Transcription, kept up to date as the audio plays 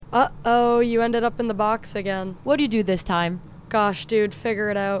Uh-oh, you ended up in the box again. What do you do this time? Gosh, dude, figure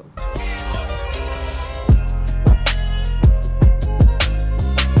it out.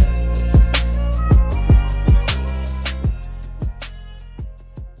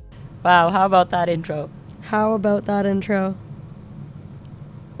 Wow, how about that intro? How about that intro?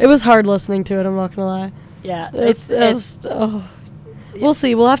 It was hard listening to it, I'm not gonna lie. Yeah, We'll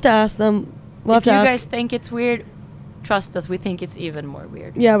see. We'll have to ask them. If you guys think it's weird, trust us, we think it's even more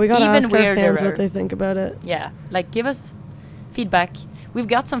weird. Yeah, we gotta ask our fans weirderer. what they think about it. Yeah, like give us feedback. We've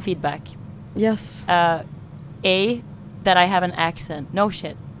got some feedback. Yes. That I have an accent. No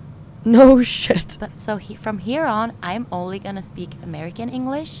shit. No shit. But so from here on, I'm only gonna speak American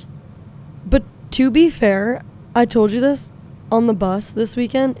English. But to be fair, I told you this on the bus this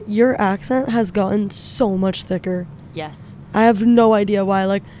weekend. Your accent has gotten so much thicker. Yes. I have no idea why.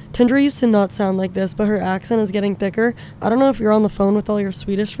 Like, Tindra used to not sound like this, but her accent is getting thicker. I don't know if you're on the phone with all your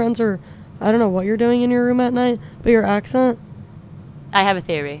Swedish friends or I don't know what you're doing in your room at night, but your accent... I have a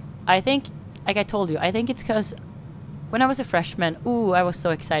theory. I think, like I told you, I think it's because when I was a freshman, I was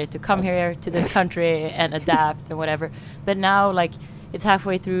so excited to come here to this country and adapt and whatever. But now, like, it's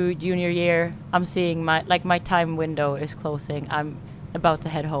halfway through junior year. I'm seeing my time window is closing. I'm about to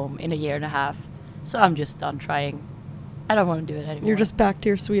head home in a year and a half. So I'm just done trying. I don't want to do it anymore. You're just back to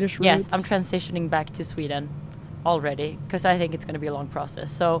your Swedish roots. Yes, I'm transitioning back to Sweden already because I think it's going to be a long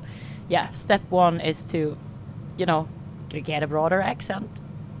process. So, yeah, step one is to, get a broader accent.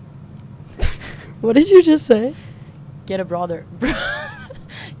 What did you just say? Get a broader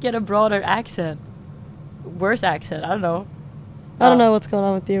accent. Worse accent, I don't know. I don't know what's going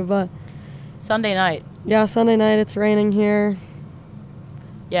on with you, but... Sunday night. Yeah, Sunday night, it's raining here.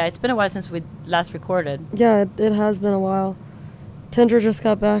 Yeah, it's been a while since we last recorded. Yeah, it has been a while. Tindra just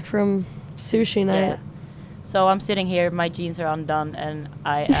got back from sushi night. Yeah. So I'm sitting here, my jeans are undone, and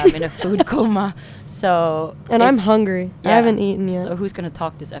I am in a food coma. So... And I'm hungry. Yeah, I haven't eaten yet. So who's going to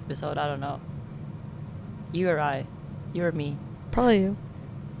talk this episode? I don't know. You or I? You or me? Probably you.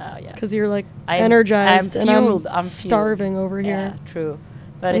 Yeah. Because you're, energized, and I'm starving over here. Yeah, true.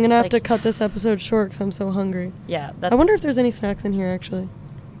 But I'm going to have to cut this episode short because I'm so hungry. Yeah. I wonder if there's any snacks in here, actually.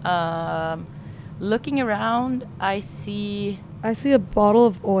 Looking around, I see a bottle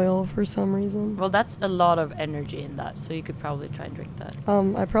of oil for some reason. Well, that's a lot of energy in that, so you could probably try and drink that.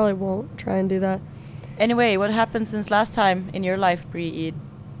 I probably won't try and do that. Anyway, what happened since last time in your life, Bri?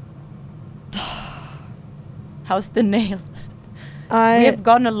 How's the nail? We have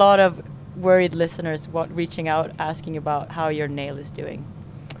gotten a lot of worried listeners reaching out asking about how your nail is doing.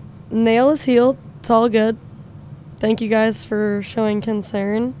 Nail is healed. It's all good. Thank you guys for showing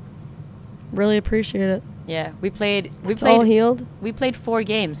concern. Really appreciate it. Yeah, we played all healed. We played 4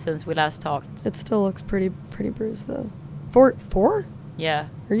 games since we last talked. It still looks pretty bruised though. 4? Yeah.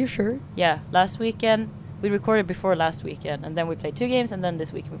 Are you sure? Yeah, last weekend we recorded before last weekend, and then we played 2 games, and then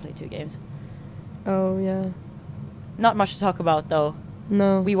this weekend we played 2 games. Oh yeah. Not much to talk about though.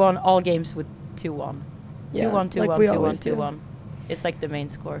 No. We won all games with 2-1. Yeah, 2-1, 2-1, like we 2-1, always 2-1. It's like the main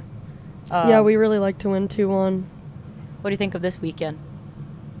score. Yeah, we really like to win 2-1. What do you think of this weekend?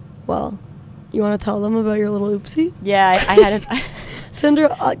 Well, you want to tell them about your little oopsie? Yeah, I had it.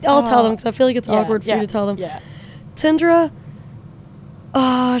 Tindra, I'll tell them because I feel like it's awkward for you to tell them. Yeah. Tindra,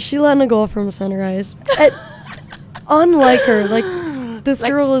 she let in a goal from center ice. Unlike her, this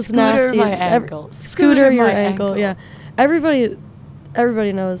girl is nasty. My ankle. Scooter your ankle. Yeah. Everybody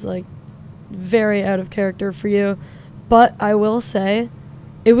knows, very out of character for you. But I will say,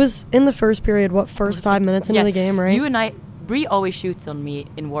 it was in the first period, first 5 minutes into the game, right? You and I, Bri always shoots on me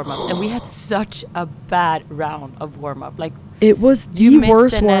in warm-ups, and we had such a bad round of warm-up. It was the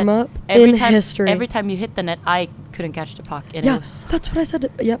worst warm-up in history. Every time you hit the net, I couldn't catch the puck. And that's what I said.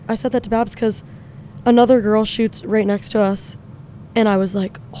 I said that to Babs because another girl shoots right next to us, and I was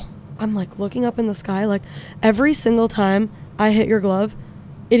like, I'm looking up in the sky. Every single time I hit your glove,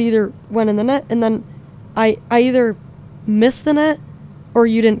 it either went in the net, and then I either missed the net or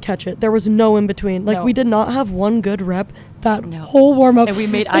you didn't catch it. There was no in between. No. We did not have one good rep that whole warm-up. And we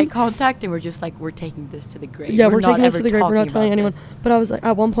made eye contact, and we're just we're taking this to the grave. Yeah, we're taking this to the grave. We're not telling anyone. But I was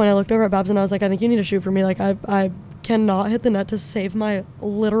at one point I looked over at Babs, and I was like, I think you need to shoot for me. I cannot hit the net to save my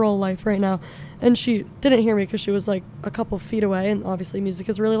literal life right now. And she didn't hear me because she was a couple feet away, and obviously music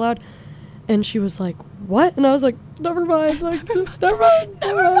is really loud. And she was like, what? And I was like, never mind. Never mind.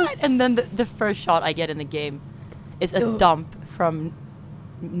 And then the first shot I get in the game is a dump from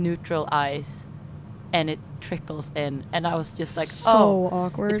neutral ice, and it trickles in, and I was just so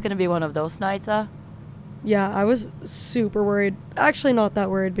awkward. It's gonna be one of those nights. Yeah, I was super worried. Actually, not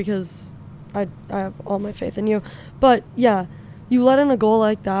that worried because I have all my faith in you. But yeah, You let in a goal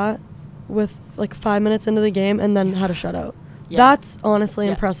like that with like 5 minutes into the game and then had a shutout. Yeah. That's honestly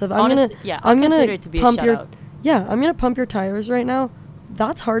impressive. I'll consider it to be a shutout. I'm gonna pump your tires right now.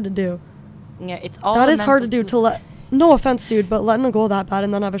 That's hard to do. Yeah, it's all that the is hard to mental do to tools. let. No offense, dude, but letting a goal that bad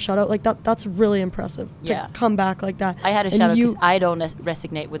and then have a shutout like that's really impressive to Yeah. come back like that. I had a And shutout because I don't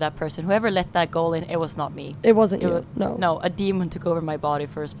resonate with that person. Whoever let that goal in, it was not me. It wasn't you. No. No, a demon took over my body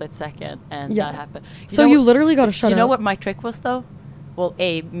for a split second, and that happened. So you literally got a shutout. You know what my trick was though? Well,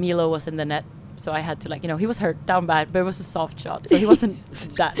 Milo was in the net, so I had to like, he was hurt down bad, but it was a soft shot, so he wasn't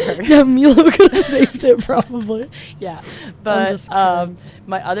that hurt. Yeah, Milo could have saved it probably. Yeah, but just kidding.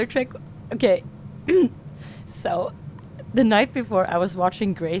 my other trick, okay, so the night before I was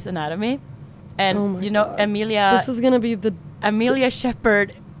watching Grey's Anatomy, and Oh my God. Amelia. This is gonna be the Amelia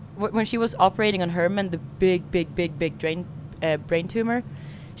Shepherd, when she was operating on Herman, the big brain tumor,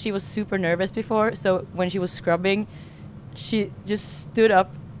 she was super nervous before. So when she was scrubbing, she just stood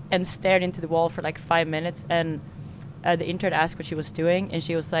up and stared into the wall for like 5 minutes. And the intern asked what she was doing, and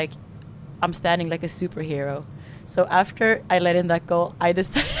she was like, "I'm standing like a superhero." So after I let in that goal, I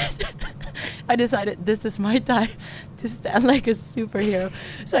decided this is my time to stand like a superhero.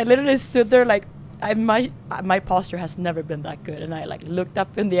 So I literally stood there like my posture has never been that good, and I like looked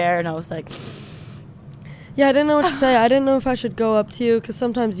up in the air and I was like, yeah, I didn't know what to say. I didn't know if I should go up to you because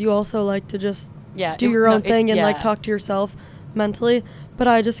sometimes you also like to just do your own thing and like talk to yourself mentally. But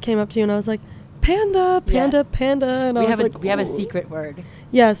I just came up to you and I was like, panda, and I was like, we have a secret word.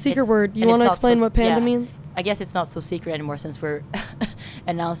 Yeah, secret word. You want to explain what panda means? I guess it's not so secret anymore since we're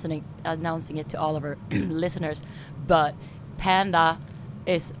announcing it to all of our listeners. But panda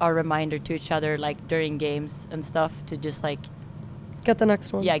is our reminder to each other, like during games and stuff, to just like get the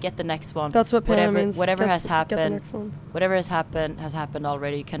next one. Yeah, get the next one. That's what panda means. Whatever has happened. Get the next one. Whatever has happened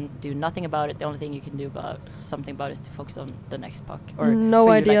already. You can do nothing about it. The only thing you can do about is to focus on the next puck. Or no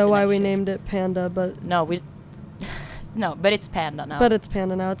idea why we named it panda, but no, but it's panda now. But it's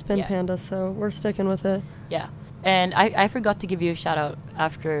panda now. It's been panda, so we're sticking with it. Yeah. And I forgot to give you a shout out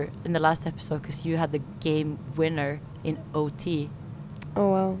in the last episode because you had the game winner in OT. Oh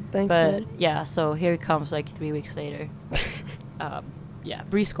wow, thanks, man. But yeah, so here it comes like 3 weeks later.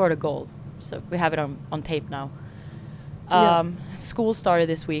 Bri scored a goal, so we have it on tape now. School started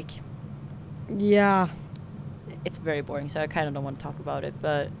this week. Yeah. It's very boring, so I kind of don't want to talk about it,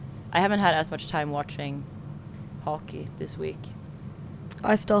 but I haven't had as much time watching hockey this week.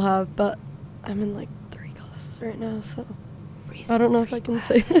 I still have, but I'm in like 3 classes right now, so Bri's I don't know if I can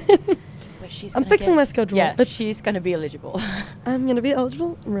say that. But I'm fixing my schedule. Yeah, she's going to be eligible. I'm going to be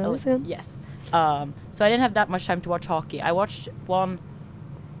eligible really soon? Yes. So I didn't have that much time to watch hockey. I watched one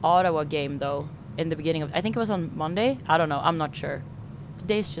Ottawa game, though, in the beginning of... I think it was on Monday. I don't know. I'm not sure.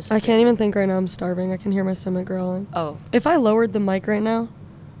 Today's just... I can't even think right now. I'm starving. I can hear my stomach growling. Oh. If I lowered the mic right now...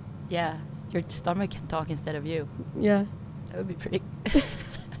 Yeah. Your stomach can talk instead of you. Yeah. That would be pretty...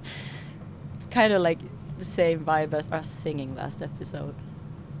 It's kind of like the same vibe as us singing last episode.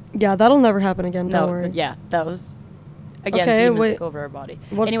 Yeah, that'll never happen again. Don't worry. Yeah, that was... Again, demons took over our body.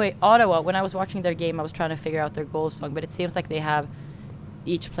 Anyway, Ottawa, when I was watching their game, I was trying to figure out their goal song, but it seems like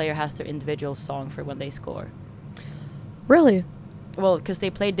each player has their individual song for when they score. Really? Well, because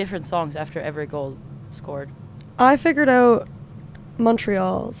they play different songs after every goal scored. I figured out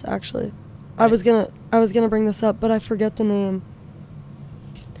Montreal's, actually. Right. I was gonna bring this up, but I forget the name.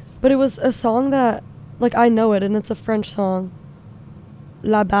 But it was a song that, like, I know it, and it's a French song.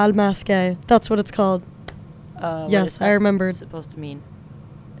 La Balle Masquée. That's what it's called. Yes, I remembered. What's it supposed to mean?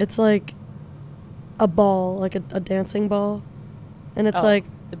 It's like a ball, like a dancing ball. And it's like...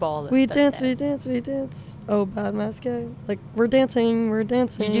 The ball is... We dance. Oh, bad masqué. Like, we're dancing. You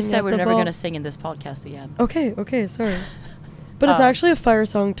just said we're never going to sing in this podcast again. Okay, sorry. But it's actually a fire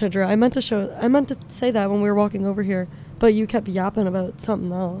song, Tindra. I meant to say that when we were walking over here. But you kept yapping about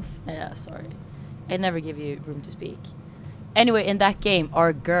something else. Yeah, sorry. I never give you room to speak. Anyway, in that game,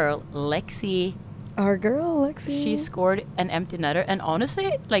 our girl, Lexi... She scored an empty netter. And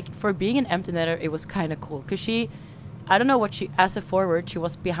honestly, like, for being an empty netter, it was kind of cool. Because I don't know as a forward, she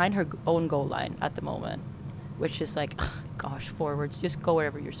was behind her own goal line at the moment. Which is like, gosh, forwards, just go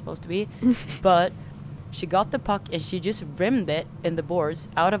wherever you're supposed to be. But she got the puck and she just rimmed it in the boards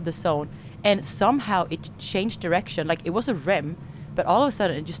out of the zone. And somehow it changed direction. Like, it was a rim, but all of a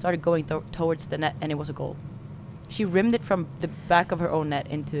sudden it just started going towards the net and it was a goal. She rimmed it from the back of her own net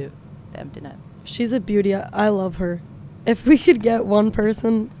into the empty net. She's a beauty. I love her. If we could get one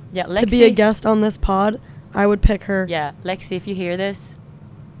person Lexi, to be a guest on this pod, I would pick her. Yeah, Lexi, if you hear this,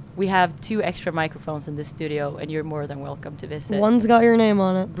 we have 2 extra microphones in this studio, and you're more than welcome to visit. One's got your name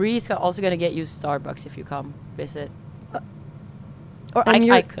on it. Bri's also going to get you Starbucks if you come visit. Or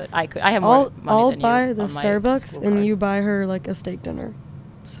I could. I have more money I'll than you buy the on my Starbucks school and card. you buy her like a steak dinner.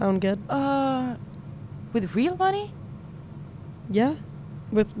 Sound good? With real money? Yeah,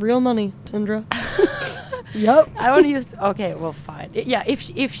 with real money, Tindra. Yep. I want to use. Okay, well, fine. Yeah, if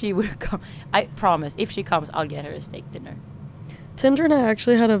she would come, I promise. If she comes, I'll get her a steak dinner. Tindra and I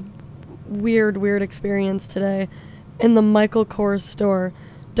actually had a weird experience today in the Michael Kors store.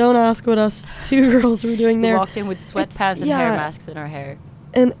 Don't ask what us two girls were doing there. We walked in with sweatpants and hair masks in our hair.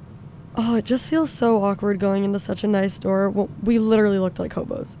 And it just feels so awkward going into such a nice store. Well, we literally looked like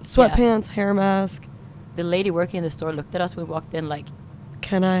hobos. Sweatpants, hair mask. The lady working in the store looked at us when we walked in like,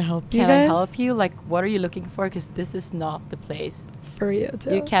 can I help you guys? Can I help you? Like, what are you looking for? Because this is not the place. For you,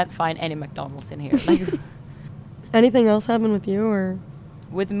 too. You can't find any McDonald's in here. Like, anything else happen with you, or?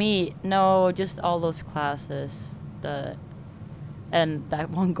 With me, no, just all those classes. And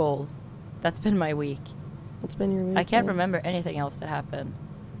that one goal. That's been my week. That's been your week. I can't remember anything else that happened.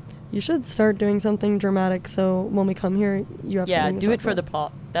 You should start doing something dramatic so when we come here, you have something to do talk it for about. the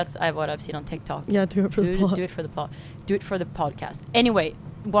plot. That's what I've seen on TikTok. Yeah, do it for the plot. Do it for the plot. Do it for the podcast. Anyway,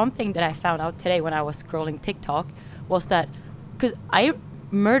 one thing that I found out today when I was scrolling TikTok was that, because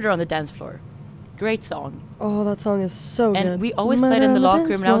Murder on the Dance Floor, great song. Oh, that song is so good. And we always played in the locker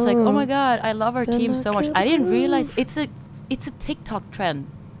room, and I was like, oh my god, I love our team so much. I didn't realize it's a TikTok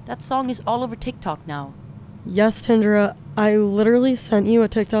trend. That song is all over TikTok now. Yes, Tindra, I literally sent you a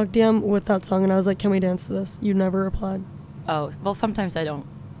TikTok DM with that song, and I was like, can we dance to this? You never replied. Oh, well, sometimes I don't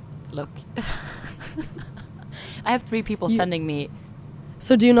look. I have 3 people sending me.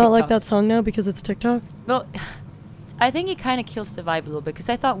 So do you not like TikToks. that song now because it's TikTok? Well, I think it kind of kills the vibe a little bit, because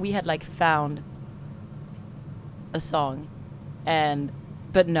I thought we had like found a song,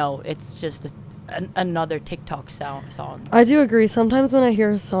 but no, it's just another TikTok song. I do agree. Sometimes when I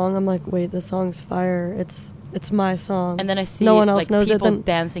hear a song, I'm like, wait, this song's fire. It's my song. And then I see no one else like knows people it. Then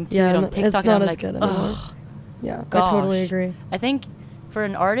dancing to it on TikTok, it's not and I'm as like, good anymore. ugh. Yeah, Gosh. I totally agree. I think for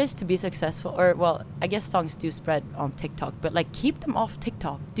an artist to be successful, or well, I guess songs do spread on TikTok, but like keep them off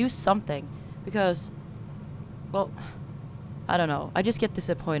TikTok. Do something, because, well, I don't know. I just get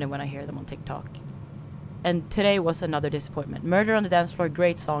disappointed when I hear them on TikTok. And today was another disappointment. Murder on the Dance Floor,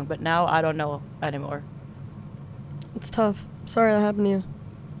 great song, but now I don't know anymore. It's tough. Sorry that happened to you.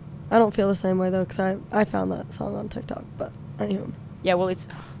 I don't feel the same way though, because I found that song on TikTok. But anywho. Yeah, well,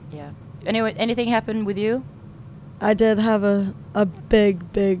 yeah. Anyway, anything happened with you? I did have a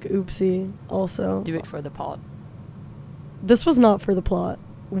big oopsie also. Do it for the pod. This was not for the plot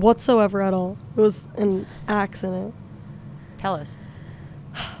whatsoever at all. It was an accident. Tell us.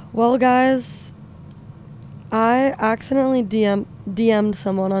 Well, guys, I accidentally DM'd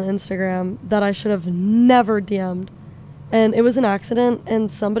someone on Instagram that I should have never DM'd. And it was an accident,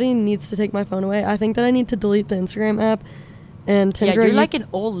 and somebody needs to take my phone away. I think that I need to delete the Instagram app. And Tindra, yeah, you're like an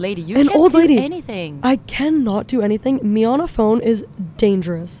old lady. You can't do anything. I cannot do anything. Me on a phone is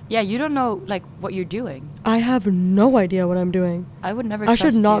dangerous. Yeah, you don't know like what you're doing. I have no idea what I'm doing. I would never. I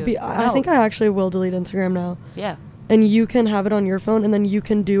should not you. be. I think I actually will delete Instagram now. Yeah. And you can have it on your phone, and then you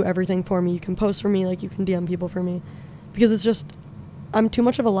can do everything for me. You can post for me, like you can DM people for me, because it's just I'm too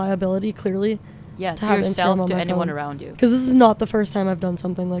much of a liability. Clearly. Yeah, to have yourself, Instagram on to my anyone phone. around you. Because this is not the first time I've done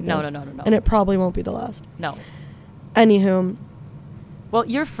something like No. this. No. And it probably won't be the last. No. Anywho. Well,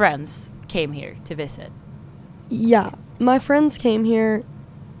 your friends came here to visit. Yeah. My friends came here.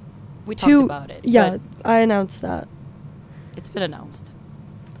 We talked about it. Yeah, I announced that. It's been announced.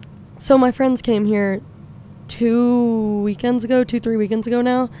 So my friends came here 3 weekends ago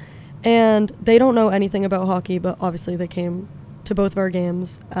now. And they don't know anything about hockey, but obviously they came to both of our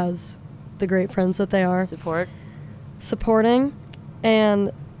games as the great friends that they are. Supporting.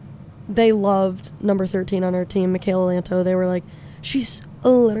 And they loved number 13 on our team, Michaela Lanto. They were like, she's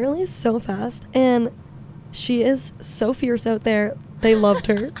literally so fast, and she is so fierce out there. They loved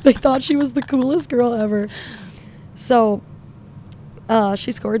her. They thought she was the coolest girl ever. So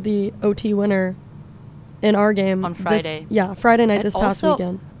she scored the OT winner in our game. On Friday. Friday night, and this past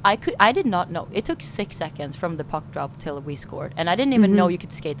weekend. I did not know. It took 6 seconds from the puck drop till we scored, and I didn't even know you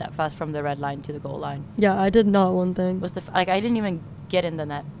could skate that fast from the red line to the goal line. Yeah, I did not one thing. I didn't even get in the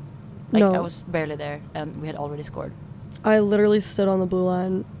net. Like, no. I was barely there, and we had already scored. I literally stood on the blue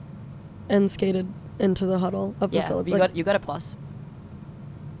line and skated into the huddle of the celebration. You got a plus.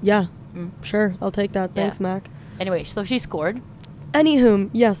 Yeah, sure, I'll take that. Thanks, yeah. Mac. Anyway, so she scored. Anywho,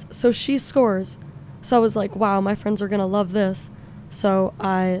 yes, so she scores. So I was like, wow, my friends are going to love this. So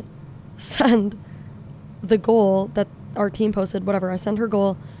I send the goal that our team posted, whatever. I send her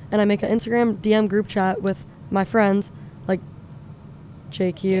goal, and I make an Instagram DM group chat with my friends, like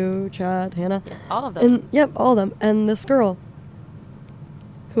JQ, Chad, Hannah. Yeah, all of them. And yep, all of them. And this girl.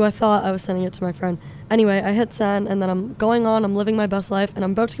 who I thought I was sending it to my friend. Anyway, I hit send, and then I'm going on, I'm living my best life, and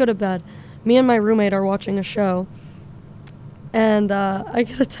I'm about to go to bed. Me and my roommate are watching a show, and I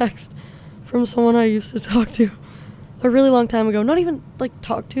get a text from someone I used to talk to a really long time ago. Not even, like,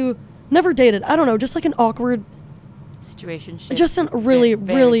 talk to, never dated. I don't know, just like an awkward... Situationship. Just a really,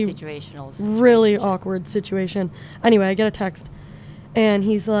 very really, situational really awkward situation. Anyway, I get a text, and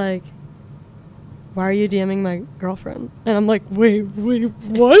he's like, why are you DMing my girlfriend? And I'm like, wait,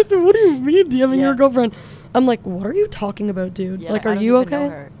 what? What do you mean DMing your girlfriend? I'm like, what are you talking about, dude? Yeah, like, I are don't you even know okay?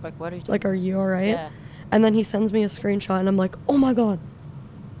 her. Like, what are you Like, are you all right? Yeah. And then he sends me a screenshot, and I'm like, oh my God.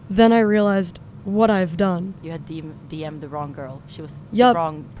 Then I realized what I've done. You had DM'd the wrong girl. She was Yep. the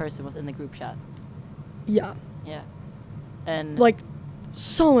wrong person was in the group chat. Yeah. Yeah. And Like,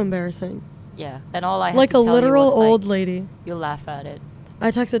 so embarrassing. yeah. And all I had Like to a tell literal you was, old like, lady. you'll laugh at it.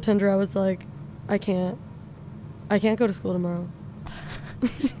 I texted Tindra, I was like, I can't go to school tomorrow.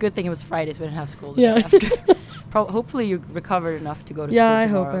 Good thing it was Friday, so we didn't have school. Yeah. After. Hopefully you recovered enough to go to school Yeah, I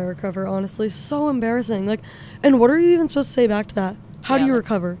tomorrow. hope I recover, honestly. So embarrassing. Like, and what are you even supposed to say back to that? How do Yeah, you like,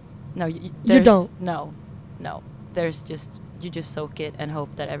 recover? No, You there's- don't. No. There's just, you just soak it and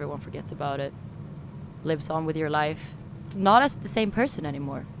hope that everyone forgets about it. Lives on with your life. Not as the same person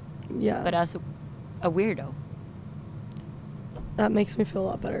anymore, Yeah. but as a weirdo. That makes me feel a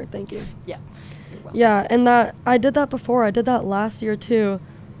lot better. Thank you. Yeah. You're welcome. Yeah, and that I did that before. I did that last year too.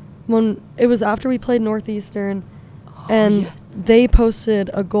 When it was after we played Northeastern, and yes. they posted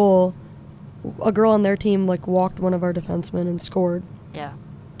a goal. A girl on their team like walked one of our defensemen and scored. Yeah.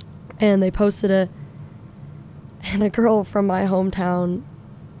 And they posted it, and a girl from my hometown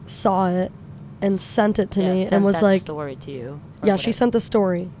saw it and sent it to me and was that like, story to you. or yeah, she whatever. sent the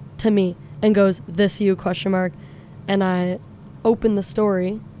story to me and goes, "This you?" ? And I open the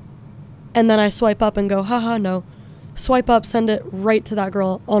story, and then I swipe up and go, haha, no. Swipe up, send it right to that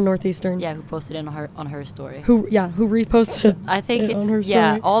girl on Northeastern. Yeah, who posted it on her story. Who reposted I think it on her it's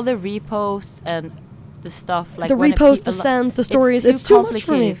story. all the reposts and the stuff like the when reposts, the sends, the stories. It's too much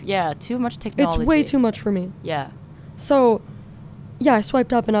for me. complicated. Yeah, too much technology. It's way too much for me. Yeah. So, yeah, I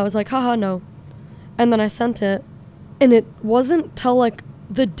swiped up and I was like, haha, no. And then I sent it, and it wasn't till like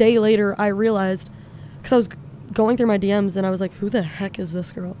the day later I realized, because I was going through my DMs and I was like, who the heck is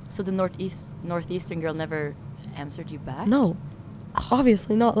this girl? So the Northeastern girl never answered you back? No,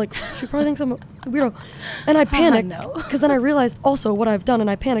 obviously not. Like, she probably thinks I'm a weirdo. And I panicked, no. because then I realized also what I've done, and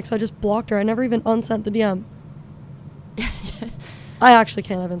I panicked, so I just blocked her. I never even unsent the DM. I actually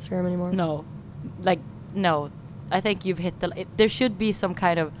can't have Instagram anymore. No. No. I think you've hit there should be some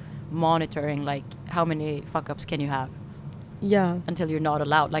kind of monitoring, like how many fuck-ups can you have Yeah. until you're not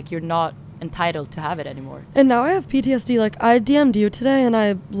allowed. Like, you're not entitled to have it anymore. And now I have PTSD. Like, I DM'd you today, and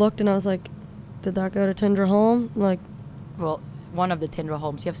I looked, and I was like, did that go to Tindra home? Like, Well, one of the Tindra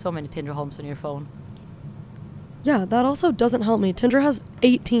homes. You have so many Tindra homes on your phone. yeah, that also doesn't help me. Tindra has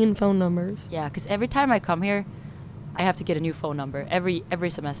 18 phone numbers. Yeah, because every time I come here, I have to get a new phone number. Every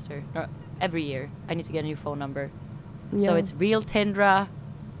semester, or every year, I need to get a new phone number. Yeah. So it's real Tindra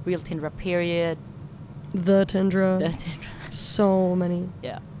period. The Tindra. The Tindra. So many.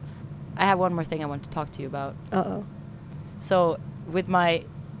 Yeah. I have one more thing I want to talk to you about. Uh-oh. So with my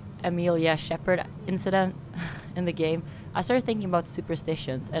Amelia Shepherd incident in the game, I started thinking about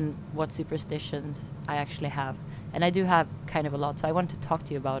superstitions and what superstitions I actually have. And I do have kind of a lot, so I wanted to talk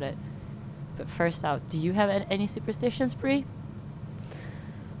to you about it. But first out, do you have any superstitions, Bri?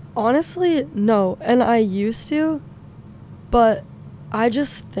 Honestly, no. And I used to, but I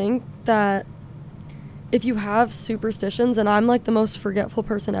just think that if you have superstitions, and I'm like the most forgetful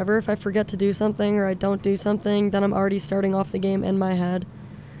person ever, if I forget to do something or I don't do something, then I'm already starting off the game in my head.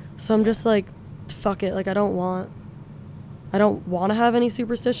 So I'm just like, fuck it. Like, I don't want to have any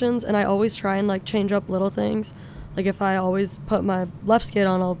superstitions, and I always try and like change up little things. Like, if I always put my left skid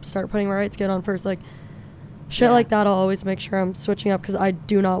on, I'll start putting my right skid on first. Like, shit like that, I'll always make sure I'm switching up, because I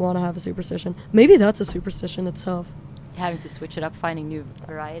do not want to have a superstition. Maybe that's a superstition itself. Having to switch it up, finding new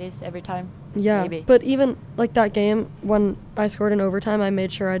varieties every time? Yeah, Maybe. but even like that game, when I scored in overtime, I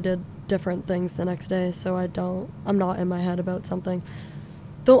made sure I did different things the next day, so I'm not in my head about something.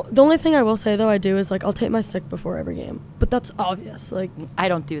 The only thing I will say, though, I do is, like, I'll tape my stick before every game. But that's obvious. Like, I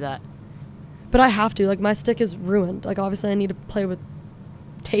don't do that. but I have to. Like, my stick is ruined. Like, obviously, I need to play with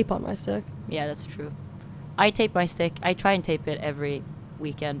tape on my stick. Yeah, that's true. I tape my stick. I try and tape it every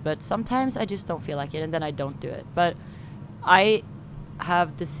weekend, but sometimes I just don't feel like it, and then I don't do it. But I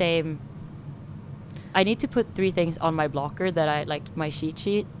have the same... I need to put 3 things on my blocker that I like, my cheat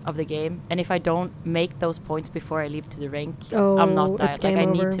sheet of the game, and if I don't make those points before I leave to the rink, I'm not it's that. Like, game I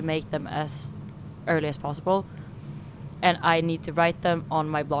over. need to make them as early as possible. and I need to write them on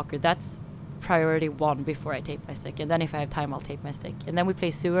my blocker. That's priority 1 before I tape my stick. And then if I have time, I'll tape my stick. And then we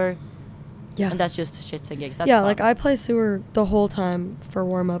play sewer. Yes. And that's just shits and gigs. That's yeah, fun. like I play sewer the whole time for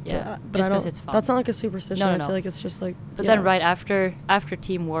warm up. Yeah, but I don't. it's fun. That's not like a superstition. No, I no. feel like it's just like. But then right after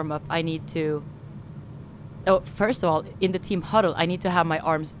team warm up, I need to. Oh, first of all, in the team huddle, I need to have my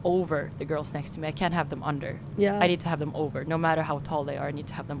arms over the girls next to me. I can't have them under. Yeah. I need to have them over. No matter how tall they are, I need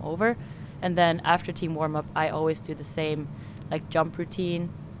to have them over. And then after team warm up, I always do the same, like jump routine.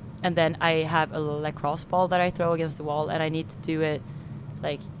 And then I have a lacrosse ball that I throw against the wall, and I need to do it,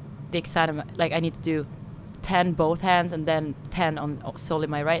 like the exact amount. Like I need to do 10 both hands, and then 10 on solely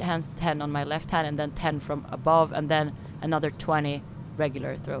my right hand, 10 on my left hand, and then 10 from above, and then another 20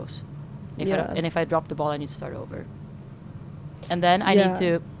 regular throws. And if I drop the ball, I need to start over. And then I need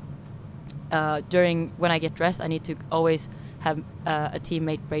to, when I get dressed, I need to always have a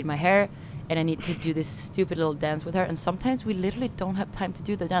teammate braid my hair, and I need to do this stupid little dance with her. And sometimes we literally don't have time to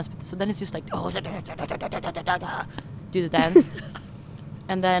do the dance, so then it's just like, do the dance.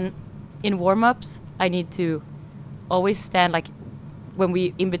 And then in warm-ups, I need to always stand, like when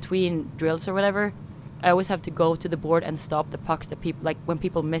we in between drills or whatever, I always have to go to the board and stop the pucks that people, like when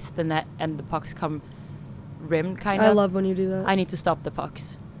people miss the net and the pucks come rimmed kind of. I love when you do that. I need to stop the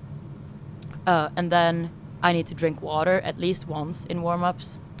pucks. And then I need to drink water at least once in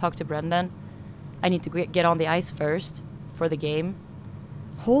warm-ups, talk to Brendan. I need to get on the ice first for the game.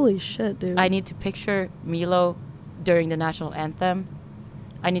 Holy shit, dude. I need to picture Milo during the national anthem.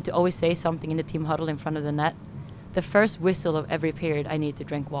 I need to always say something in the team huddle in front of the net. The first whistle of every period, I need to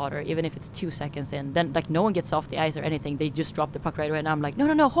drink water, even if it's 2 seconds in. Then, like, no one gets off the ice or anything. They just drop the puck right away, and I'm like,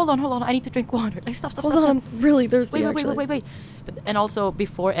 no, hold on. I need to drink water. Like, stop. Hold on, I'm really thirsty, Wait. And also,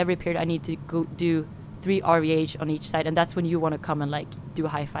 before every period, I need to go do 3 RVH on each side, and that's when you want to come and, like, do a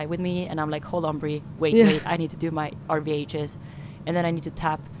high five with me. And I'm like, hold on, Bri. Wait, I need to do my RVHs. And then I need to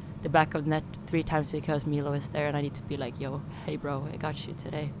tap the back of the net 3 times because Milo is there, and I need to be like, yo, hey, bro, I got you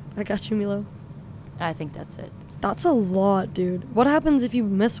today. I got you, Milo. I think that's it. That's a lot, dude. What happens if you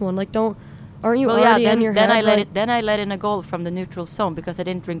miss one? Like, aren't you already in your head? Then I let in a goal from the neutral zone because I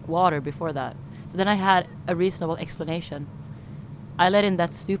didn't drink water before that. So then I had a reasonable explanation. I let in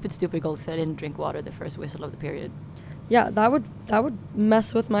that stupid goal because I didn't drink water the first whistle of the period. Yeah, that would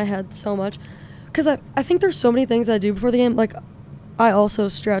mess with my head so much. Because I think there's so many things I do before the game. Like, I also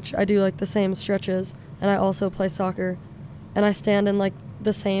stretch. I do, like, the same stretches. And I also play soccer. And I stand in, like,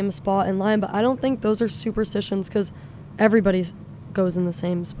 the same spot in line, but I don't think those are superstitions because everybody goes in the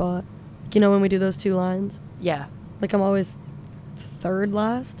same spot. You know, when we do those 2 lines? Yeah. Like, I'm always third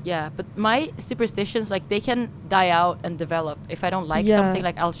last. Yeah, but my superstitions, like, they can die out and develop. If I don't like something,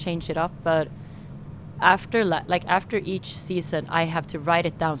 like, I'll change it up, but after each season, I have to write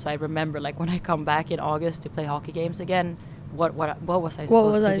it down so I remember, like, when I come back in August to play hockey games again, what was I supposed to do?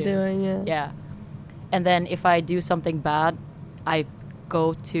 What was I doing, yeah. Yeah. And then if I do something bad, I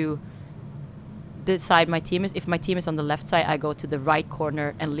go to the side my team is. If my team is on the left side, I go to the right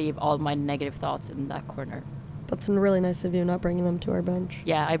corner and leave all my negative thoughts in that corner. That's really nice of you, not bringing them to our bench.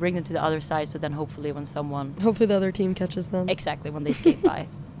 Yeah, I bring them to the other side, so then hopefully the other team catches them. Exactly, when they skate by.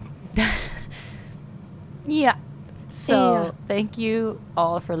 Yeah. So, thank you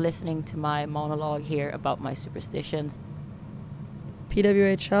all for listening to my monologue here about my superstitions.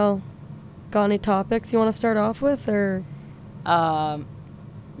 PWHL. Got any topics you want to start off with, or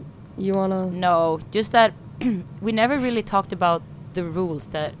you want to? No, just that we never really talked about the rules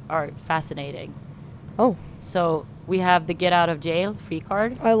that are fascinating. Oh. So we have the get out of jail free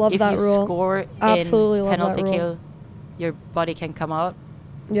card. I love that rule. If you score Absolutely in love penalty that rule. kill, your body can come out.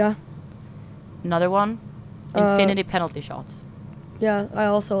 Yeah. Another one, infinity penalty shots. Yeah, I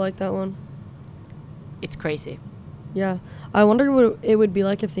also like that one. It's crazy. Yeah. I wonder what it would be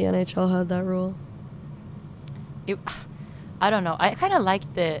like if the NHL had that rule. I don't know. I kind of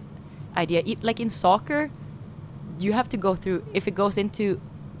like the idea. Like in soccer, you have to go through, if it goes into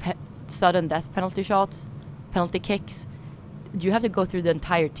sudden death penalty shots, penalty kicks, you have to go through the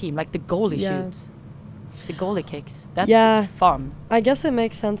entire team. Like the goalie shoots. The goalie kicks. That's fun. I guess it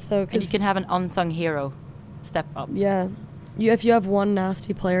makes sense, though. And you can have an unsung hero step up. Yeah. If you have one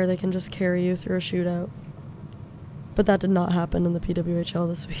nasty player, they can just carry you through a shootout. But that did not happen in the PWHL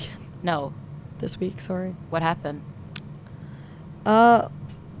this weekend. No. This week, sorry. What happened? Montreal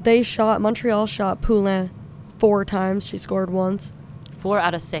shot Poulin 4 times. She scored once. 4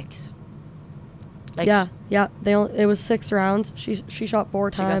 out of 6. Like yeah. It was 6 rounds. She shot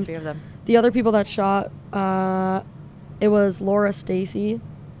 4 times. She got 3 of them. The other people that shot, it was Laura Stacey.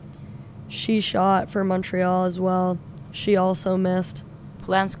 She shot for Montreal as well. She also missed.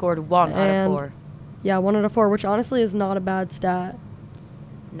 Poulin scored 1 out of 4. Yeah, 1 out of 4, which honestly is not a bad stat.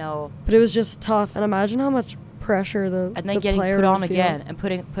 No. But it was just tough. And imagine how much pressure the And then the getting player put on would feel. again and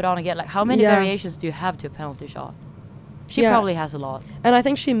put on again. Like, how many Yeah. variations do you have to a penalty shot? She Yeah. probably has a lot. And I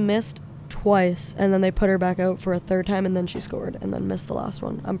think she missed twice, and then they put her back out for a third time, and then she scored, and then missed the last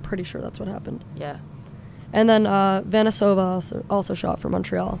one. I'm pretty sure that's what happened. Yeah. And then Vanisova also shot for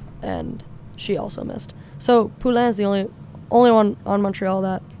Montreal, and she also missed. So Poulin is the only one on Montreal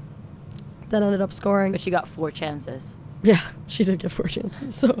that ended up scoring. But she got 4 chances. Yeah, she did get 4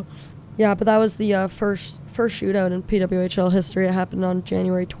 chances. So, yeah, but that was the first shootout in PWHL history. It happened on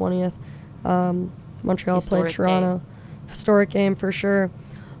January 20th. Montreal played Historic Toronto. game. Historic game for sure.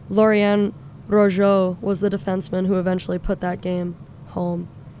 Lauriane Rojo was the defenseman who eventually put that game home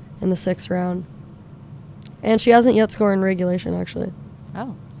in the 6th round. And she hasn't yet scored in regulation, actually.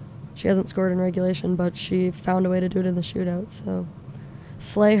 Oh. She hasn't scored in regulation, but she found a way to do it in the shootout. So,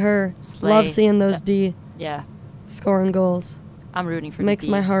 slay her. Slay. Love seeing those D Yeah. scoring goals. I'm rooting for Makes the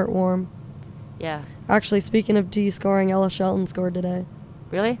D. my heart warm. Yeah. Actually, speaking of D scoring, Ella Shelton scored today.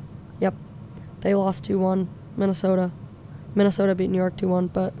 Really? Yep. They lost 2-1, Minnesota. Minnesota beat New York 2-1,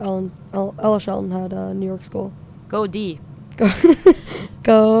 but Ella Shelton had a New York's goal. Go D.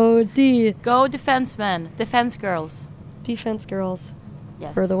 Go D. Go defensemen. Defense girls. Defense girls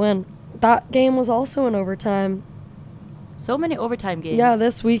Yes. for the win. That game was also in overtime. So many overtime games. Yeah,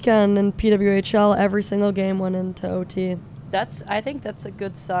 this weekend in PWHL, every single game went into OT. I think that's a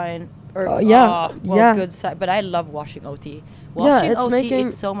good sign. Or yeah, yeah. Good sign. But I love watching OT. Yeah, Watching it's OT,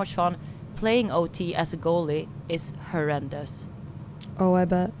 it's so much fun. Playing OT as a goalie is horrendous. Oh, I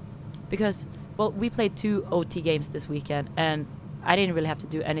bet. Because, well, we played 2 OT games this weekend, and I didn't really have to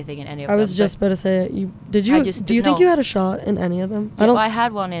do anything in any of them. I was just about to say, do you think you had a shot in any of them? Yeah, I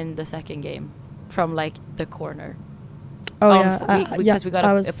had one in the second game from, like, the corner. Oh, yeah. Because we got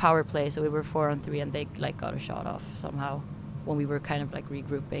a power play, so we were 4-on-3, and they, like, got a shot off somehow when we were kind of, like,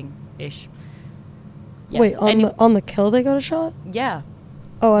 regrouping-ish. Yes. Wait, on the kill they got a shot? Yeah.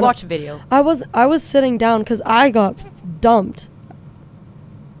 Oh, watch a video. I was sitting down because I got dumped.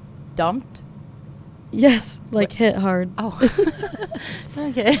 Dumped? Yes, like hit hard. Oh.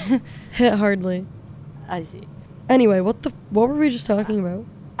 Okay. Hit hardly. I see. Anyway, what were we just talking about?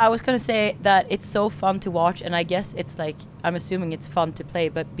 I was gonna say that it's so fun to watch, and I guess it's like, I'm assuming it's fun to play,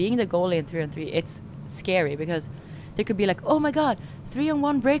 but being the goalie in 3-on-3, it's scary because there could be like, oh my god,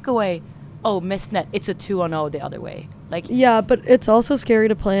 3-on-1 breakaway. Oh, missed net. It's a 2-on-0 the other way. Like, yeah, but it's also scary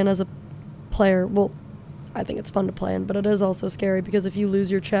to play in as a player. Well, I think it's fun to play in, but it is also scary because if you lose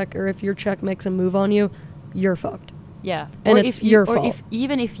your check or if your check makes a move on you, you're fucked. Yeah. And or it's your fault.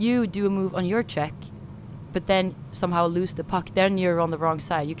 Even if you do a move on your check, but then somehow lose the puck, then you're on the wrong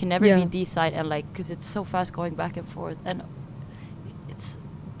side. You can never be D side, and like, because it's so fast going back and forth, and it's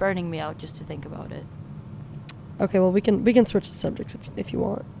burning me out just to think about it. Okay, well, we can switch the subjects if you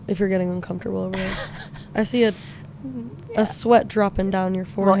want, if you're getting uncomfortable over it. I see a sweat dropping down your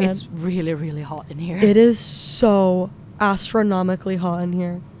forehead. Well, it's really, really hot in here. It is so astronomically hot in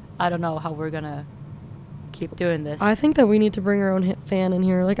here. I don't know how we're gonna keep doing this. I think that we need to bring our own fan in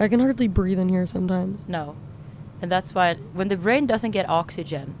here. Like, I can hardly breathe in here sometimes. No. And that's why when the brain doesn't get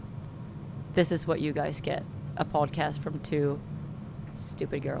oxygen, this is what you guys get. A podcast from 2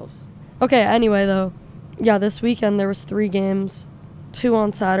 stupid girls. Okay, anyway, though. Yeah, this weekend there was 3 games. 2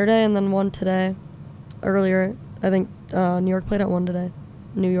 on Saturday and then 1 today. Earlier, I think New York played at 1 today.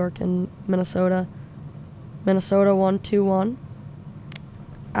 New York and Minnesota. Minnesota won 2-1.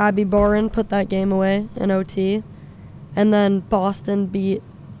 Abby Boren put that game away in OT. And then Boston beat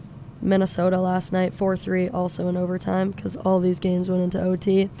Minnesota last night 4-3, also in overtime, because all these games went into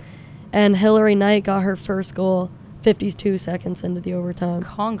OT. And Hillary Knight got her first goal 52 seconds into the overtime.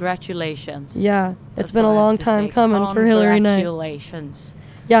 Congratulations. Yeah, it's been a long time coming for Hillary Knight. Congratulations.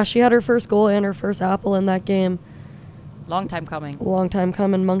 Yeah, she had her first goal and her first apple in that game. Long time coming. Long time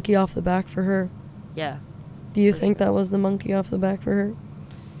coming. Monkey off the back for her. Yeah. Do you think that was the monkey off the back for her?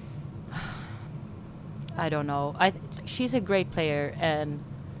 I don't know. She's a great player, and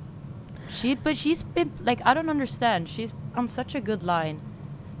she's been, like, I don't understand. She's on such a good line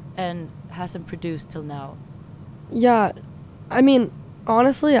and hasn't produced till now. Yeah, I mean,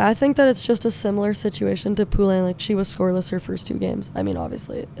 honestly, I think that it's just a similar situation to Poulin. Like, she was scoreless her first 2 games. I mean,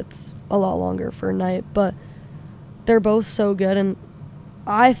 obviously, it's a lot longer for Knight, but they're both so good, and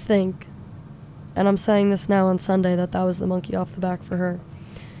I think, and I'm saying this now on Sunday, that was the monkey off the back for her.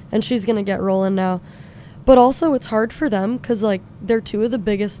 And she's going to get rolling now. But also, it's hard for them because, like, they're 2 of the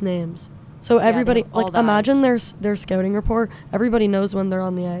biggest names. So everybody, like, imagine their scouting report. Everybody knows when they're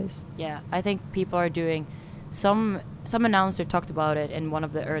on the ice. Yeah, I think people are doing... Some announcer talked about it in one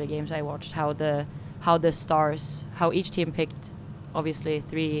of the early games I watched, how the how each team picked obviously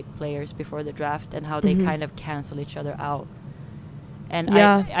 3 players before the draft, and how they kind of cancel each other out. And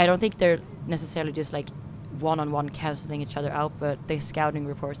I don't think they're necessarily just like one-on-one canceling each other out, but the scouting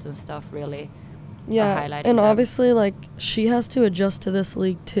reports and stuff really are highlighting and them. Obviously, like, she has to adjust to this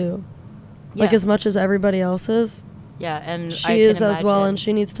league too. Yeah. Like, as much as everybody else is. Yeah, and she is as well, and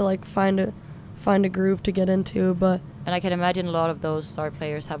she needs to like find a groove to get into. But and I can imagine a lot of those star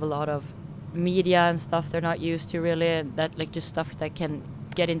players have a lot of media and stuff they're not used to really, and that like just stuff that can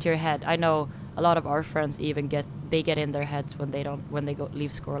get into your head. I know a lot of our friends even get in their heads when they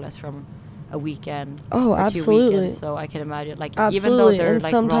leave scoreless from a weekend. Oh, absolutely. 2 weekends. So I can imagine, like, absolutely. Even though they're and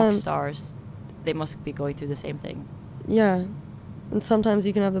like rock stars, they must be going through the same thing. Yeah, and sometimes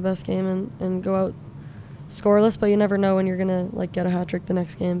you can have the best game and go out scoreless, but you never know when you're gonna like get a hat trick the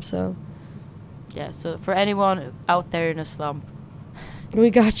next game. So yeah, so for anyone out there in a slump, we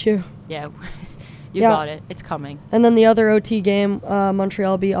got you. Yeah, you got it. It's coming. And then the other OT game,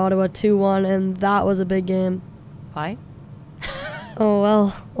 Montreal beat Ottawa 2-1, and that was a big game. Why? Oh,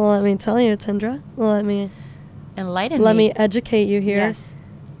 well, let me tell you, Tindra. Let me enlighten me. Let me educate you here. Yes.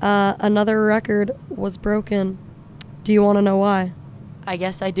 Another record was broken. Do you want to know why? I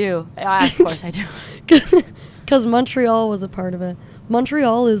guess I do. Of course I do. Because Montreal was a part of it.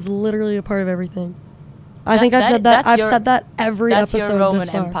 Montreal is literally a part of everything. I think I've said that. I've said that every episode this far.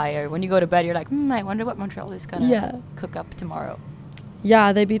 That's your Roman Empire. When you go to bed, you're like, I wonder what Montreal is going to cook up tomorrow.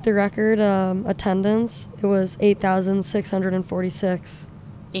 Yeah, they beat the record attendance. It was 8,646.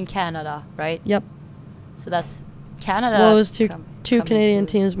 In Canada, right? Yep. So that's Canada. Well, it was two Canadian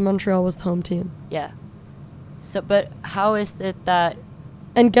teams. Montreal was the home team. Yeah. So, but how is it that...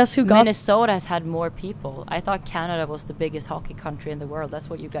 And guess who got... Minnesota has had more people. I thought Canada was the biggest hockey country in the world. That's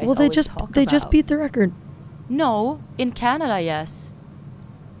what you guys always talk about. They just beat the record. No, in Canada, yes.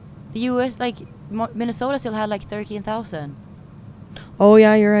 The U.S., like, Minnesota still had like 13,000. Oh,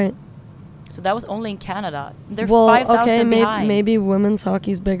 yeah, you're right. So that was only in Canada. They're 5,000 behind. Maybe women's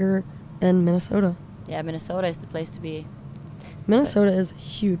hockey's bigger in Minnesota. Yeah, Minnesota is the place to be. Minnesota is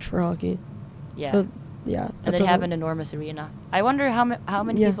huge for hockey. Yeah. So, yeah. And they have an enormous arena. I wonder how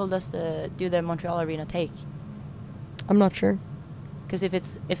many people do the Montreal arena take? I'm not sure. Because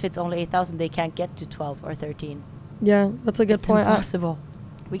if it's only 8,000, they can't get to 12 or 13. Yeah, that's a good point. It's impossible.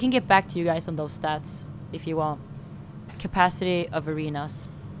 We can get back to you guys on those stats if you want. Capacity of arenas.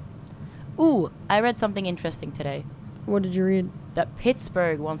 Ooh, I read something interesting today. What did you read? That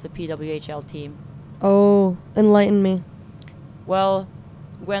Pittsburgh wants a PWHL team. Oh, enlighten me. Well,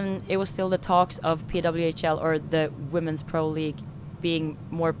 when it was still the talks of PWHL or the Women's Pro League being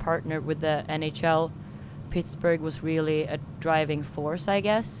more partnered with the NHL, Pittsburgh was really a driving force, I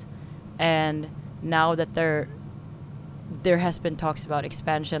guess. And now that there has been talks about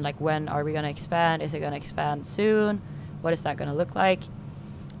expansion, like when are we going to expand? Is it going to expand soon? What is that going to look like?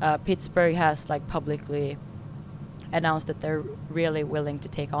 Pittsburgh has like publicly announced that they're really willing to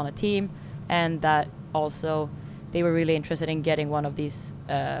take on a team, and that also they were really interested in getting one of the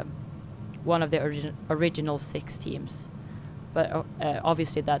original 6 teams. But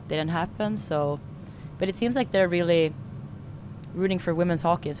obviously that didn't happen. So, but it seems like they're really rooting for women's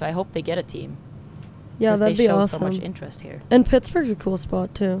hockey. So I hope they get a team. Yeah, that'd be awesome. So much interest here. And Pittsburgh's a cool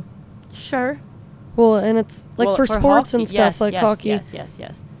spot too. Sure. Well, and it's like for sports hockey, and stuff, like hockey.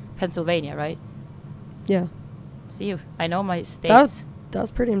 Yes. Pennsylvania, right? Yeah. See, I know my states. That's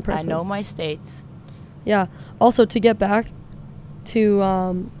pretty impressive. I know my states. Yeah. Also, to get back to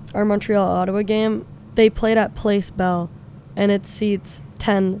our Montreal-Ottawa game, they played at Place Bell, and it seats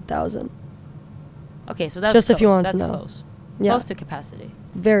 10,000. Okay, so that's just close. If you want that's to know. Close. Yeah. Close to capacity.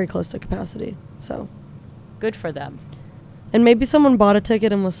 Very close to capacity. So. Good for them. And maybe someone bought a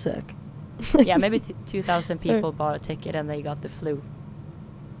ticket and was sick. Yeah, maybe 2,000 people bought a ticket and they got the flu.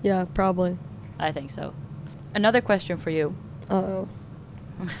 Yeah, probably. I think so. Another question for you. Uh-oh.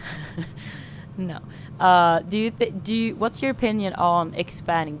 No. What's your opinion on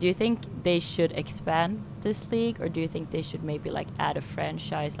expanding? Do you think they should expand this league, or do you think they should maybe like add a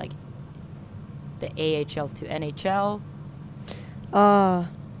franchise like the AHL to NHL?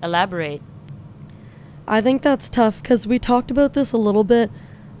 Elaborate. I think that's tough because we talked about this a little bit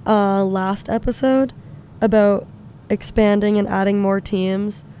last episode about expanding and adding more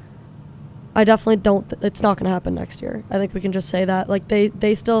teams. I definitely don't. It's not going to happen next year. I think we can just say that. Like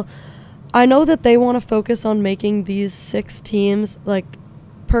they still. I know that they want to focus on making these 6 teams like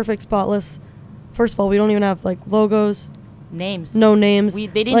perfect, spotless. First of all, we don't even have like logos. Names. No names. They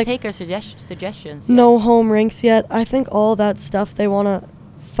didn't take our suggestions yet. No home rinks yet. I think all that stuff they want to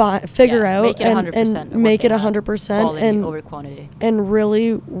figure out make it and make it 100% and over quantity, and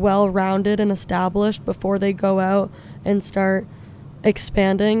really well-rounded and established before they go out and start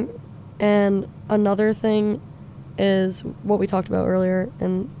expanding. And another thing is what we talked about earlier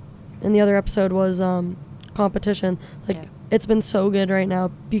in the other episode was competition. Like, it's been so good right now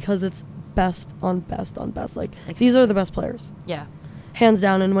because it's best on best on best. Like, these are the best players. Yeah. Hands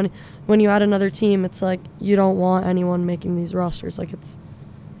down. And when you add another team, it's like you don't want anyone making these rosters. Like, it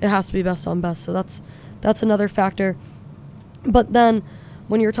has to be best on best. So that's another factor. But then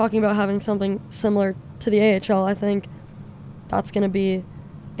when you're talking about having something similar to the AHL, I think that's going to be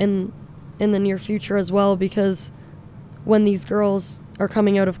in the near future as well, because when these girls are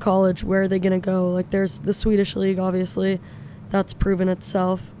coming out of college, where are they going to go? Like, there's the Swedish league, obviously, that's proven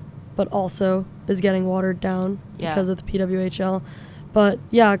itself, but also is getting watered down because of the PWHL. But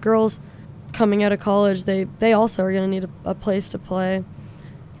yeah, girls coming out of college, they also are going to need a place to play.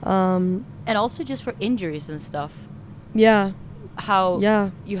 And also just for injuries and stuff. Yeah.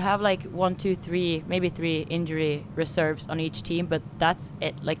 You have like 1, 2, 3, maybe 3 injury reserves on each team, but that's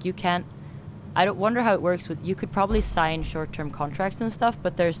it. Like, you can't. I don't wonder how it works with. You could probably sign short-term contracts and stuff,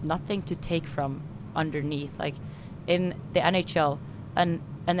 but there's nothing to take from underneath. Like in the NHL, an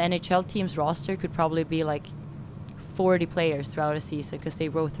NHL team's roster could probably be like 40 players throughout a season because they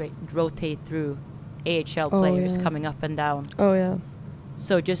rotate through AHL players coming up and down. Oh yeah.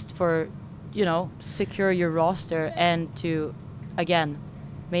 So just for, secure your roster and to, again,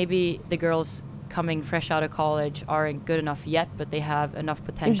 maybe the girls coming fresh out of college aren't good enough yet, but they have enough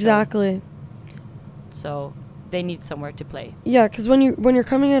potential. Exactly. So they need somewhere to play. Yeah, because when you're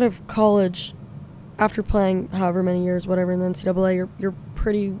coming out of college, after playing however many years, whatever, in the NCAA, you're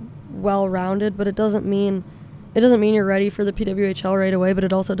pretty well rounded. But it doesn't mean you're ready for the PWHL right away. But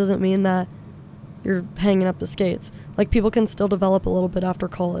it also doesn't mean that you're hanging up the skates. Like, people can still develop a little bit after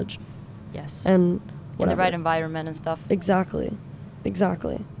college. Yes. And whatever. In the right environment and stuff. Exactly.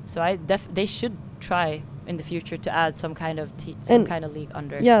 So they should try in the future to add some kind of kind of league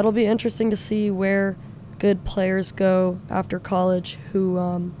under. Yeah, it'll be interesting to see where good players go after college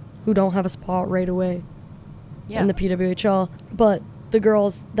who don't have a spot right away in the PWHL. But the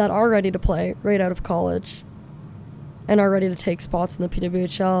girls that are ready to play right out of college and are ready to take spots in the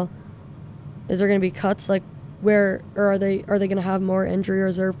PWHL, is there going to be cuts? Like, where, or are they going to have more injury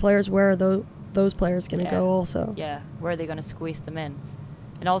reserve players? Where are those players going to go also? Yeah, where are they going to squeeze them in?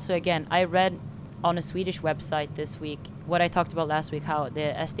 And also, again, I read on a Swedish website this week what I talked about last week, how the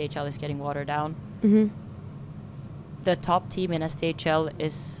SDHL is getting watered down. Mm-hmm. The top team in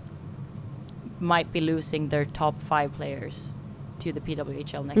SDHL might be losing their top 5 players to the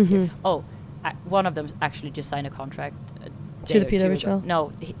PWHL next year. Oh, one of them actually just signed a contract. To the PWHL?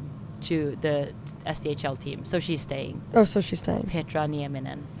 No, to the SDHL team. So she's staying. Oh, so she's staying. Petra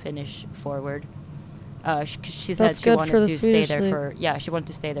Nieminen, Finnish forward. She said she wanted to stay there league. she wanted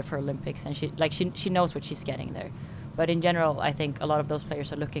to stay there for Olympics, and she knows what she's getting there. But in general, I think a lot of those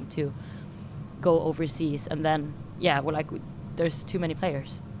players are looking to go overseas, and then there's too many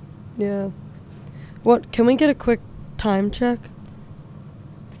players. Yeah. What, can we get a quick time check?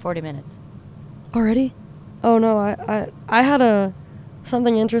 40 minutes. Already? Oh no, I had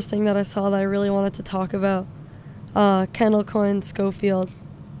something interesting that I saw that I really wanted to talk about. Kendall Coyne Schofield.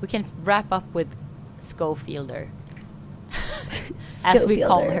 We can wrap up with Schofielder, as we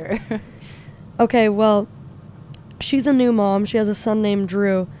call her. Okay, well, she's a new mom. She has a son named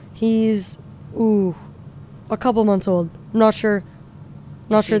Drew. He's a couple months old. I'm not sure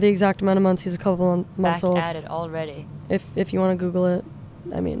the exact amount of months. He's a couple months old. Back at it already. If you want to Google it,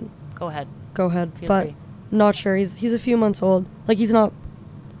 I mean, go ahead. Feel but free. Not sure. He's a few months old. Like, he's not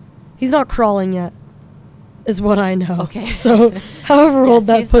crawling yet, is what I know. Okay. So however old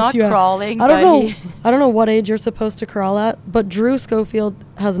that puts you at. He's not crawling. I don't know what age you're supposed to crawl at, but Drew Schofield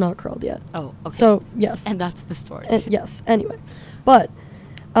has not crawled yet. Oh, okay. So yes. And that's the story. Yes. Anyway, but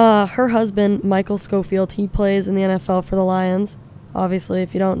her husband, Michael Schofield, he plays in the NFL for the Lions. Obviously,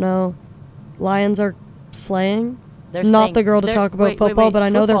 if you don't know, Lions are slaying. They're not the girl to talk about football, but I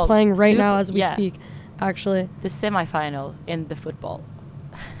know they're playing right now as we speak. Actually, the semifinal in the fo27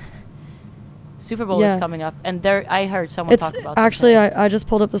 Super Bowl is coming up, and I heard someone talk about it. Actually, I just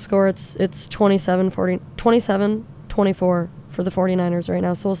pulled up the score. It's 27-24 for the 49ers right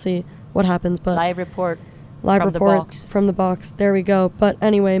now, so we'll see what happens. But live report from the box. There we go. But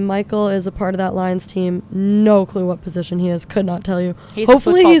anyway, Michael is a part of that Lions team. No clue what position he is. Could not tell you.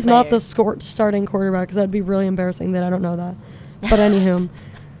 Hopefully he's not the starting quarterback, because that'd be really embarrassing that I don't know that. But anywho,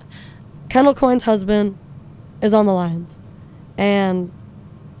 Kendall Coyne's husband is on the Lions, and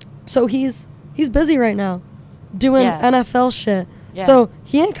so he's busy right now doing NFL shit. Yeah. So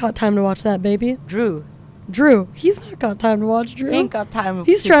he ain't got time to watch that baby. Drew. He's not got time to watch Drew. He ain't got time.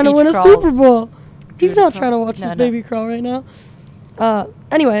 He's to trying to teach win a crawl. Super Bowl. He's Drew not to trying to crawl. watch No, this no. baby crawl right now.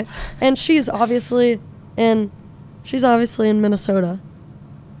 Anyway, and she's obviously in Minnesota.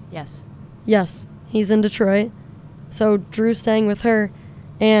 Yes. Yes, he's in Detroit. So Drew's staying with her,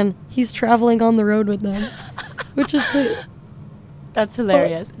 and he's traveling on the road with them, which is That's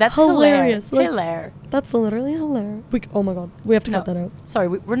hilarious. That's hilarious. Like, hilarious. that's literally hilarious. Oh my god, we have to cut that out. Sorry,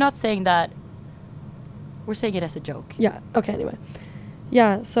 we're not saying that. We're saying it as a joke. Yeah. Okay. Anyway,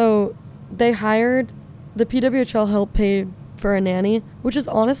 yeah. So they hired the PWHL helped pay for a nanny, which is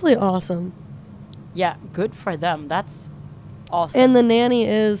honestly awesome. Yeah, good for them. That's awesome. And the nanny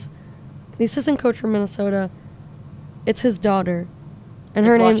is the assistant coach from Minnesota. It's his daughter, and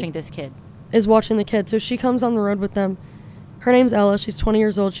her name watching this kid. is watching the kid. So she comes on the road with them. Her name's Ella. She's 20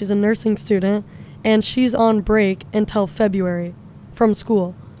 years old. She's a nursing student, and she's on break until February from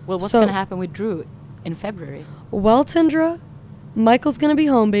school. Well, what's going to happen with Drew in February? Well, Tindra, Michael's going to be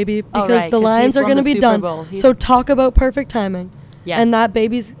home, baby, because right, the 'cause Lions he's are won going to the be Super done. Bowl. So talk about perfect timing. Yes. And that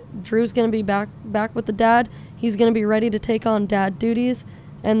Drew's going to be back with the dad. He's going to be ready to take on dad duties,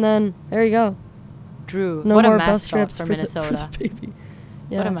 and then there you go. Drew, No what more a bus mascot trips for for Minnesota. the baby.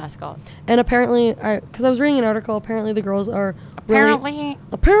 Yeah. What a mascot. And apparently, because I was reading an article, apparently the girls are Apparently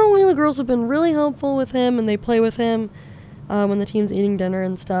the girls have been really helpful with him, and they play with him when the team's eating dinner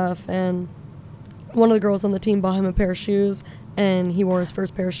and stuff. And one of the girls on the team bought him a pair of shoes, and he wore his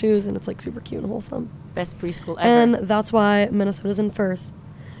first pair of shoes, and it's like super cute and wholesome. best preschool ever. And that's why Minnesota's in first.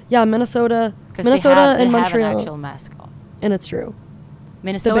 Yeah, Minnesota Because and they have an Montreal, actual mascot. and it's true.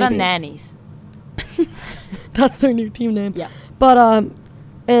 Minnesota baby. Nannies. That's their new team name. Yeah. But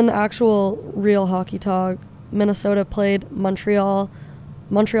in actual real hockey talk, Minnesota played Montreal.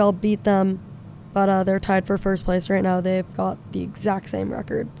 Montreal beat them, but they're tied for first place right now. They've got the exact same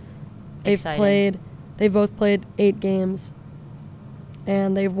record. Exciting. They've both played 8 games,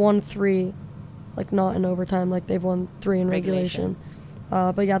 and they've won 3, like not in overtime, like they've won 3 in regulation.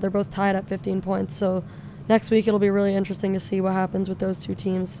 But yeah, they're both tied at 15 points. So next week it'll be really interesting to see what happens with those two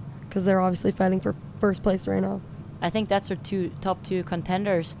teams, because they're obviously fighting for first place right now. I think that's our top two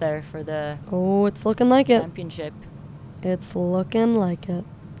contenders there for the Oh, it's looking like it. championship. It's looking like it.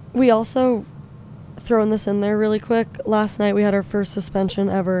 We also, throwing this in there really quick, last night we had our first suspension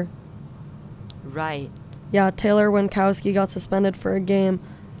ever. Right. Yeah, Taylor Winkowski got suspended for a game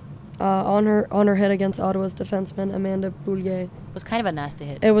on her hit against Ottawa's defenseman Amanda Boulier. It was kind of a nasty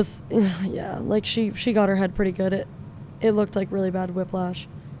hit. It was, yeah, like she got her head pretty good. It looked like really bad whiplash.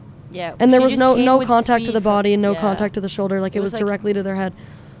 Yeah. And there she was just no came with contact to the speed body and no yeah. contact to the shoulder. Like it was like directly to their head.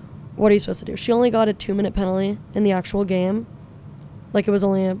 What are you supposed to do? She only got a 2-minute penalty in the actual game. Like it was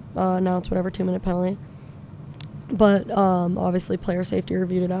only announced, whatever, 2-minute penalty. But obviously player safety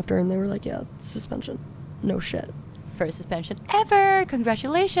reviewed it after, and they were like, yeah, suspension. No shit. First suspension ever.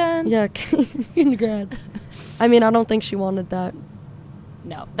 Congratulations. Yeah, congrats. I mean, I don't think she wanted that.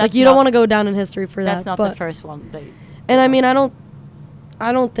 No. Like, you don't want to go down in history for that. That's not the first one. And I mean, I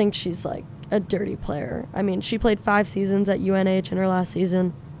don't think she's like a dirty player. I mean, she played 5 seasons at UNH in her last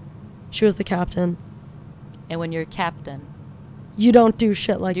season. She was the captain. And when you're captain, you don't do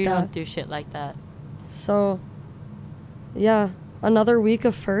shit like you that. don't do shit like that. So, yeah, another week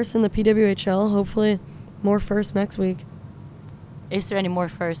of first in the PWHL. Hopefully, more first next week. Is there any more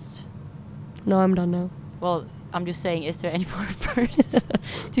first? No, I'm done now. Well, I'm just saying, is there any more firsts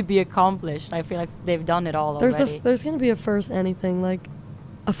to be accomplished? I feel like they've done it all already. There's gonna be a first anything, like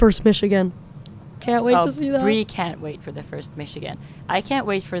a first Michigan. Can't wait to see that. Bri can't wait for the first Michigan. I can't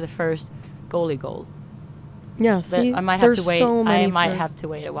wait for the first goalie goal. Yeah, see, I might have to wait. So many I might firsts. have to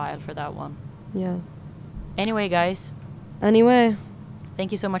wait a while for that one. Yeah. Anyway, guys. Anyway.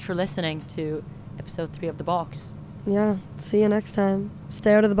 Thank you so much for listening to episode 3 of The Box. Yeah. See you next time.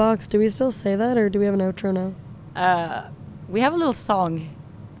 Stay out of the box. Do we still say that, or do we have an outro now? We have a little song,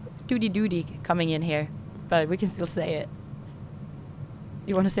 Doody Doody, coming in here, but we can still say it.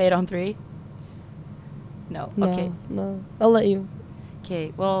 You want to say it on 3? No. Okay. No. I'll let you.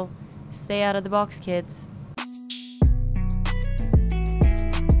 Okay. Well, stay out of the box, kids.